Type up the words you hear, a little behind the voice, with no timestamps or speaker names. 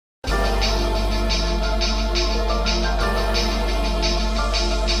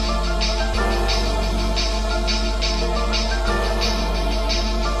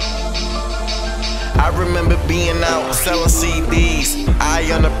being out, selling CDs.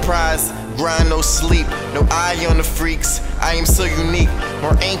 Eye on the prize, grind no sleep. No eye on the freaks, I am so unique.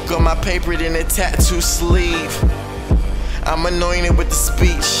 More ink on my paper than a tattoo sleeve. I'm anointed with the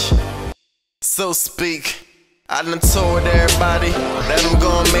speech, so speak. I done told everybody that I'm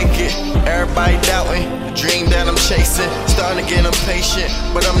gonna make it. Everybody doubting the dream that I'm chasing. Starting to get impatient,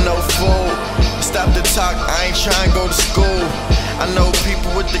 but I'm no fool. Stop the talk, I ain't trying to go to school. I know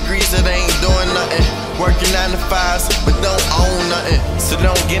people with degrees that ain't doing nothing, working 9 to 5s, but don't own nothing. So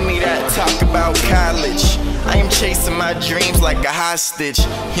don't give me that talk about college. I am chasing my dreams like a hostage.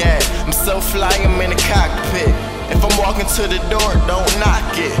 Yeah, I'm so fly, I'm in the cockpit. If I'm walking to the door, don't knock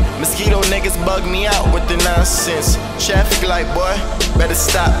it. Mosquito niggas bug me out with the nonsense. Traffic light, boy, better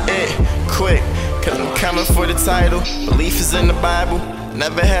stop it quick, cause I'm coming for the title. Belief is in the Bible.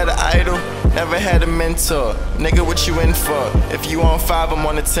 Never had an idol, never had a mentor. Nigga, what you in for? If you on 5, I'm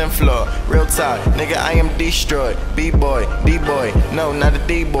on the 10th floor. Real talk, nigga, I am destroyed. B-boy, D-boy, no, not a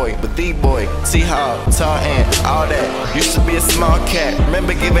D-boy, but D-boy. T-Hawk, tall ant, all that. Used to be a small cat.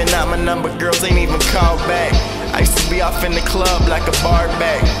 Remember giving out my number, girls ain't even called back. I used to be off in the club like a bar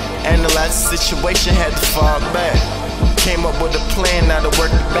back. Analyzed the situation, had to fall back. Came up with a plan now to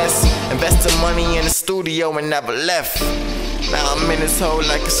work the best. Invested money in the studio and never left. Now I'm in this hole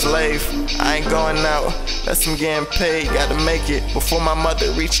like a slave. I ain't going out, unless I'm getting paid. Gotta make it before my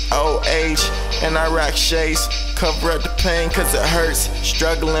mother reach old age. And I rock shades, cover up the pain cause it hurts.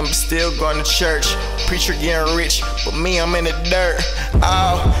 Struggling but still going to church. Preacher getting rich, but me, I'm in the dirt.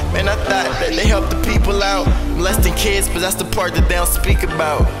 Oh, man, I thought that they help the people out. Molesting kids, but that's the part that they don't speak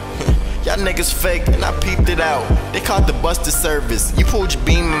about. Y'all niggas fake, and I peeped it out. They called the buster service, you pulled your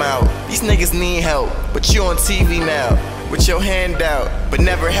beam out. These niggas need help, but you on TV now. With your hand out, but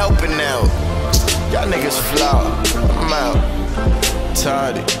never helping out. Y'all niggas flawed, I'm out.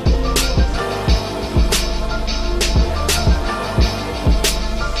 Todd.